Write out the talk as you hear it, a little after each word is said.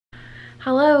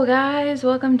Hello guys,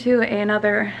 welcome to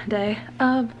another day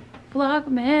of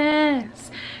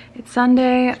Vlogmas. It's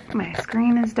Sunday, my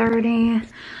screen is dirty.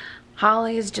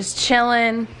 Holly's just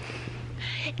chilling.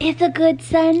 It's a good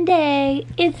Sunday.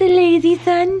 It's a lazy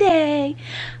Sunday.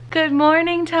 Good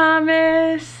morning,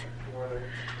 Thomas. Good morning.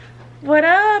 What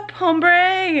up,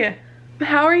 hombre?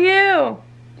 How are you?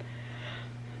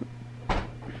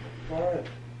 Fine.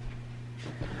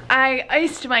 I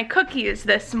iced my cookies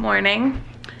this morning.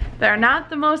 They're not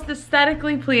the most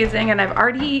aesthetically pleasing, and I've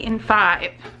already eaten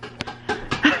 5.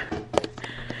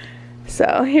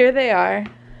 So here they are.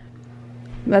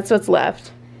 That's what's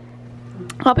left.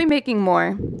 I'll be making more.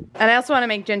 And I also want to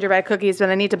make gingerbread cookies,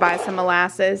 but I need to buy some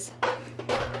molasses.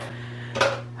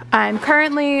 I'm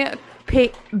currently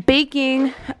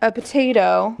baking a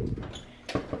potato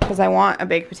because I want a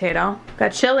baked potato. Got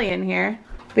chili in here.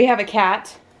 We have a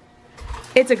cat.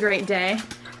 It's a great day.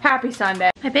 Happy Sunday.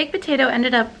 My baked potato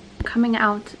ended up coming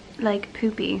out like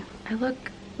poopy. I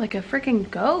look like a freaking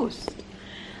ghost.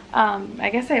 I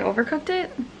guess I overcooked it.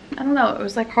 I don't know, it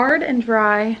was like hard and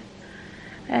dry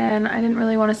and I didn't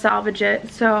really want to salvage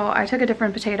it, so I took a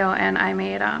different potato and I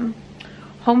made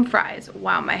home fries.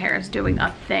 Wow, my hair is doing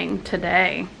a thing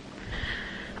today.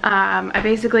 I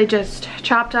basically just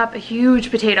chopped up a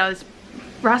huge potato. This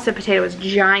russet potato is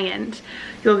giant.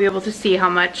 You'll be able to see how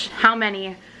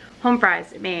many home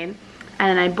fries it made.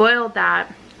 And then I boiled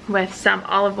that with some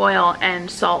olive oil and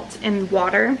salt in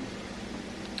water.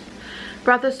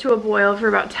 Brought this to a boil for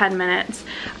about 10 minutes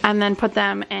and then put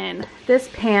them in this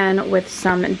pan with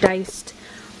some diced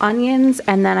onions,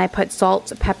 and then I put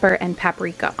salt, pepper, and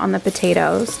paprika on the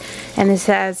potatoes. And this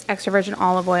has extra virgin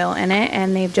olive oil in it,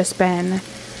 and they've just been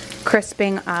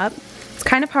crisping up. It's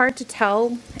kind of hard to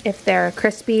tell if they're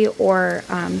crispy or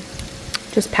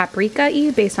just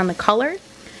paprika-y based on the color.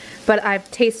 But I've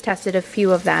taste tested a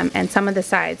few of them, and some of the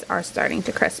sides are starting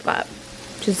to crisp up,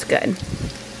 which is good.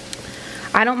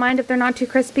 I don't mind if they're not too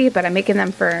crispy, but I'm making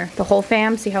them for the whole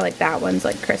fam. See how like that one's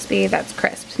like crispy? That's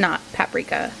crisped, not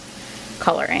paprika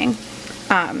coloring.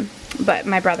 But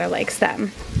my brother likes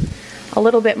them a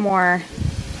little bit more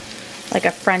like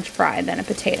a French fry than a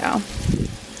potato.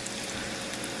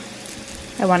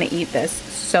 I want to eat this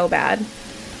so bad.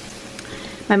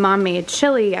 My mom made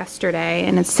chili yesterday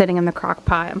and it's sitting in the crock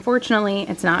pot. Unfortunately,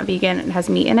 it's not vegan, it has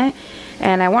meat in it.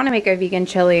 And I want to make a vegan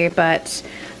chili, but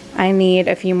I need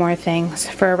a few more things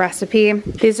for a recipe.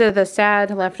 These are the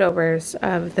sad leftovers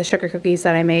of the sugar cookies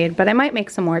that I made, but I might make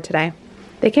some more today.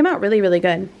 They came out really, really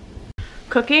good.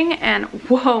 Cooking, and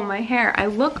whoa, my hair. I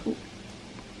look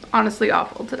honestly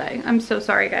awful today. I'm so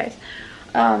sorry, guys.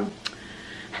 I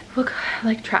look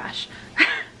like trash.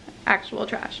 Actual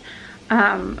trash.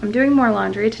 I'm doing more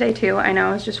laundry today too. I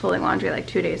know I was just folding laundry like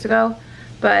 2 days ago,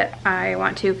 but I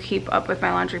want to keep up with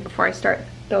my laundry before I start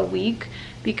the week,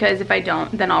 because if I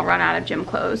don't, then I'll run out of gym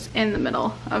clothes in the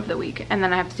middle of the week, and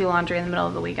then I have to do laundry in the middle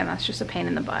of the week, and that's just a pain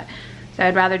in the butt. So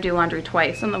I'd rather do laundry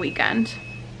twice on the weekend.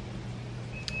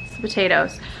 It's the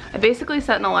potatoes. I basically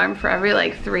set an alarm for every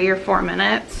like 3 or 4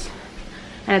 minutes,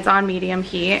 and it's on medium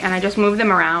heat, and I just move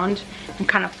them around and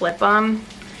kind of flip them.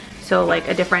 So like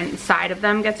a different side of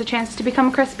them gets a chance to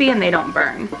become crispy and they don't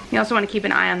burn. You also want to keep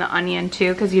an eye on the onion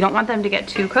too, because you don't want them to get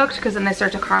too cooked, because then they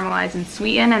start to caramelize and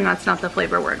sweeten, and that's not the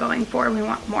flavor we're going for. We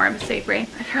want more of a savory.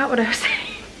 I forgot what I was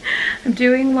saying. I'm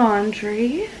doing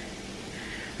laundry.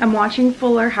 I'm watching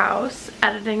Fuller House,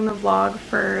 editing the vlog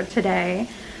for today.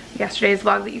 Yesterday's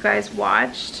vlog that you guys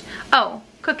watched. Oh,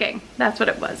 cooking. That's what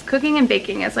it was. Cooking and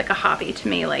baking is like a hobby to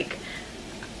me. Like,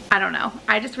 I don't know.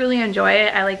 I just really enjoy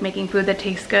it. I like making food that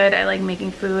tastes good. I like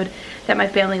making food that my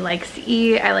family likes to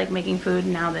eat. I like making food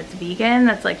now that's vegan.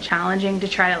 That's like challenging to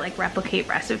try to like replicate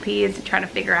recipes and try to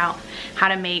figure out how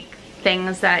to make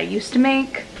things that I used to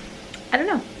make. I don't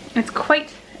know. It's quite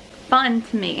fun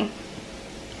to me.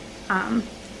 Yeah,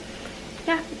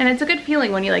 and it's a good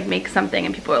feeling when you like make something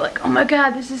and people are like, oh my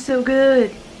god, this is so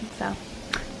good. So,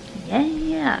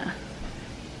 yeah.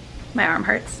 My arm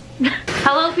hurts.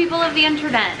 Hello people of the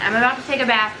internet. I'm about to take a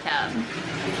bathtub.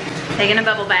 Taking a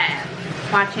bubble bath.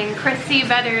 Watching Chrissy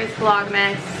Vedder's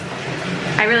Vlogmas.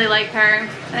 I really like her.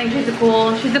 I think she's a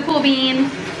cool bean.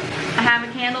 I have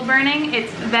a candle burning.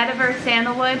 It's Vetiver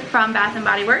Sandalwood from Bath &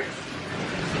 Body Works.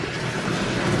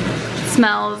 It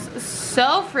smells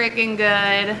so freaking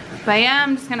good. But yeah,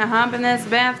 I'm just gonna hop in this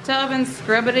bathtub and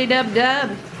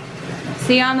scrubbity-dub-dub.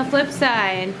 See you on the flip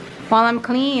side while I'm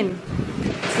clean.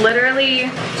 It's literally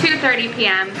 2:30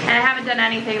 p.m. and I haven't done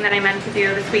anything that I meant to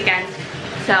do this weekend,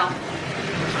 so.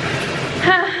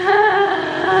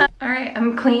 All right,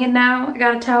 I'm clean now. I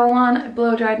got a towel on. I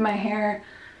blow dried my hair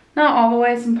Not all the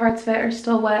way, some parts of it are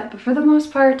still wet, but for the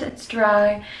most part it's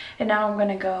dry. And now I'm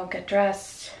gonna go get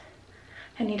dressed.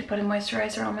 I need to put a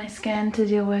moisturizer on my skin to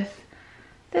deal with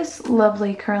this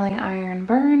lovely curling iron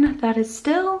burn that is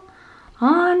still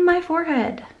on my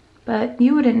forehead. But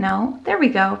you wouldn't know. There we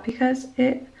go, because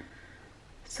it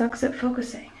sucks at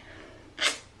focusing.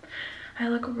 I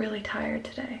look really tired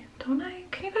today, don't I?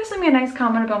 Can you guys leave me a nice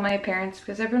comment about my appearance?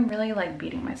 Because I've been really like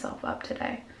beating myself up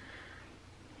today.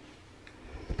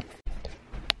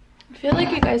 I feel like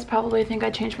you guys probably think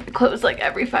I change my clothes like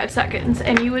every 5 seconds,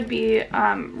 and you would be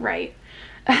right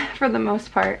for the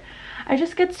most part. I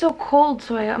just get so cold,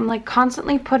 so I'm like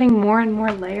constantly putting more and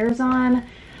more layers on.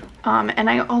 And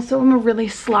I also am a really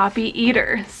sloppy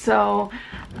eater, so,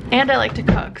 and I like to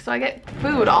cook, so I get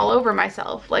food all over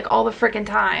myself like all the freaking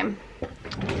time.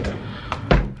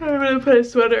 I'm gonna put a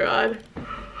sweater on.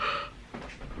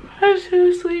 I'm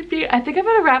so sleepy. I think I'm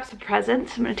gonna wrap some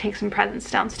presents. I'm gonna take some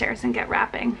presents downstairs and get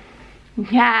wrapping.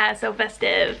 Yeah, so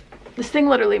festive. This thing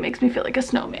literally makes me feel like a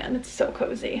snowman. It's so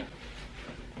cozy.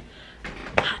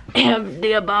 I am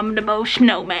the abominable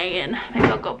snowman. Maybe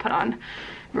I'll go put on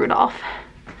Rudolph.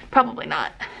 Probably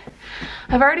not.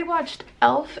 I've already watched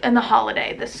Elf and The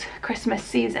Holiday this Christmas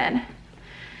season.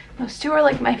 Those two are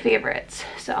like my favorites,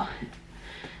 so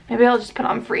maybe I'll just put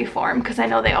on Freeform because I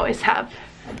know they always have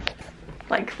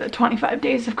like the 25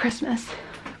 days of Christmas.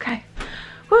 Okay,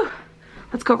 woo,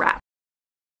 let's go wrap.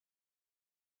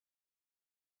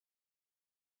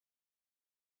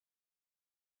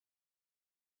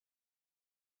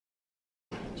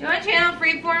 Do you know what channel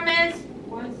Freeform is?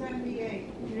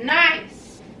 178.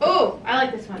 Nice. Oh, I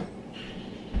like this one.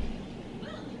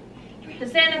 The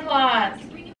Santa Claus.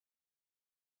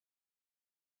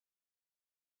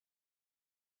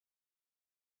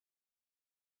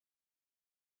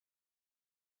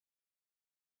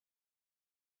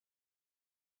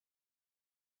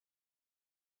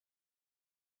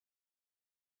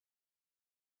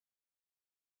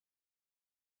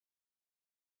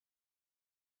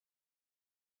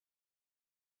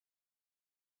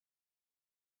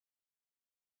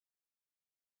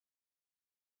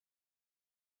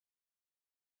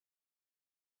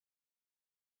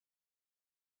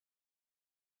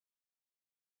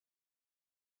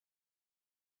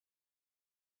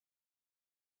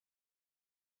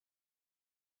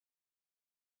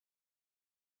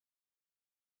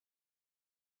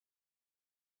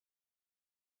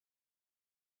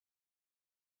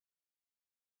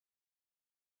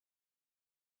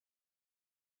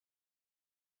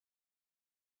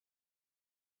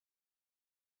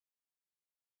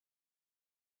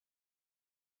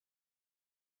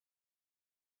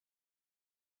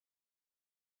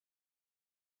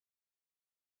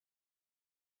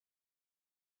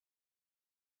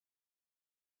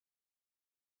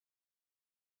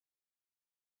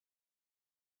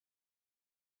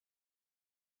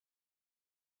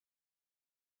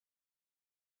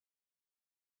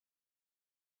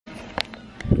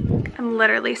 I'm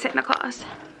literally Santa Claus.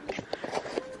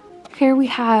 Here we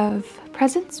have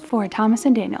presents for Thomas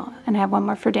and Daniel, and I have one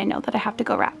more for Daniel that I have to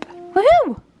go wrap.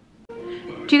 Woohoo!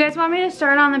 Do you guys want me to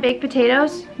start on the baked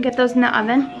potatoes? Get those in the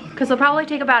oven? Because they'll probably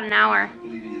take about an hour.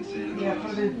 Yeah,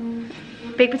 put it in.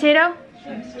 Baked potato?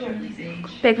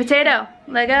 Baked potato,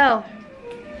 let go.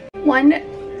 One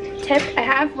tip I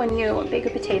have when you bake a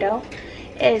potato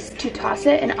is to toss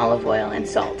it in olive oil and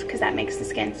salt, because that makes the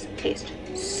skins taste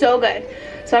so good.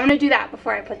 So I'm gonna do that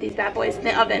before I put these bad boys in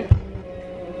the oven.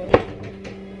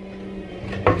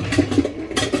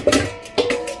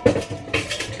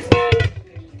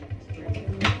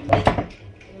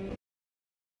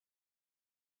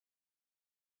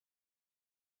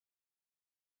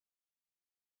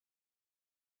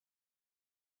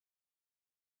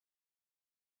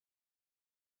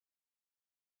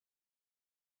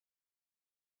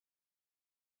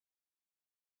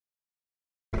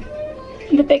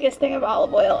 The biggest thing of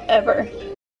olive oil ever.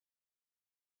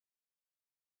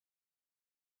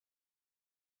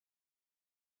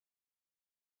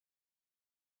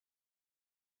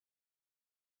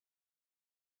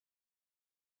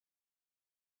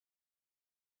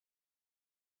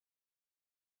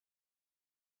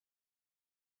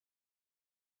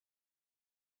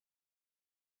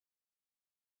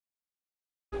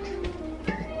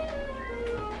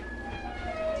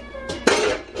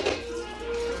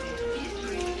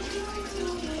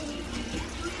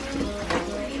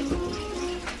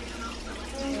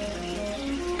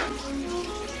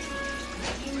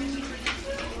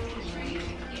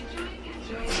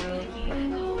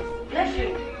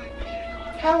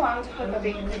 How long to cook a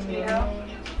baked potato?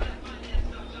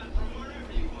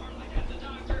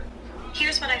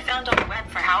 Here's what I found on the web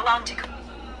for how long to cook.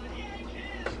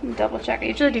 Double check. I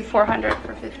usually do 400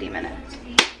 for 50 minutes.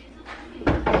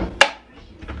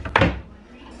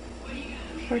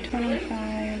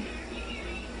 425.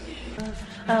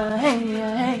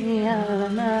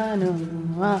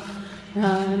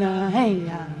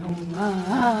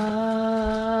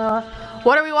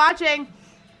 What are we watching?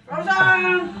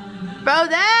 Frozen!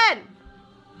 Frozen!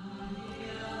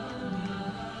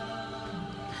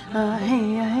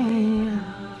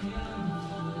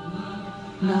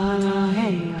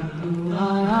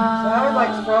 Sarah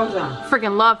likes Frozen.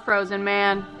 Freaking love Frozen,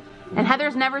 man. And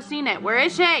Heather's never seen it. Where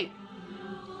is she?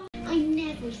 I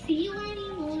never see you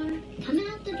anymore. Come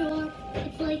out the door.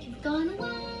 It's like you've gone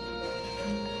away.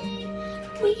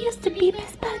 We used to be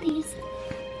best buddies,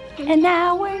 and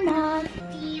now we're not.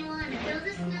 Do you wanna build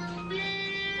a snowman?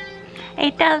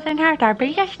 It doesn't hurt to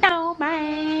be a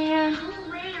snowman. Oh,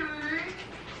 man.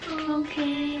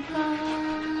 Okay, bye.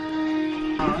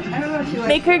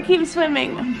 Make her keep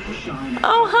swimming.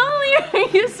 Oh, Holly, are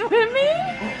you swimming?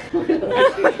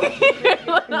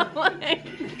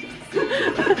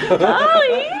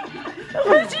 Holly,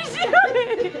 what's she doing?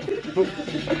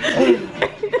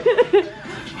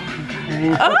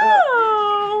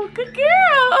 Oh, good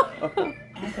girl.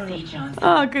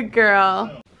 Oh, good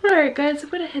girl. Alright guys, I'm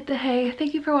gonna hit the hay.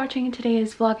 Thank you for watching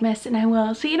today's Vlogmas, and I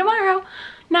will see you tomorrow.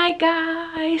 Night,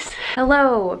 guys.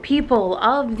 Hello, people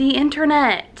of the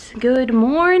internet. Good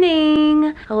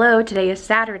morning. Hello, today is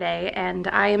Saturday, and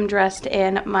I am dressed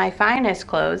in my finest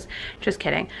clothes. Just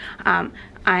kidding. I'm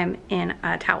in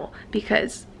a towel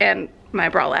and my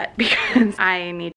bralette because I need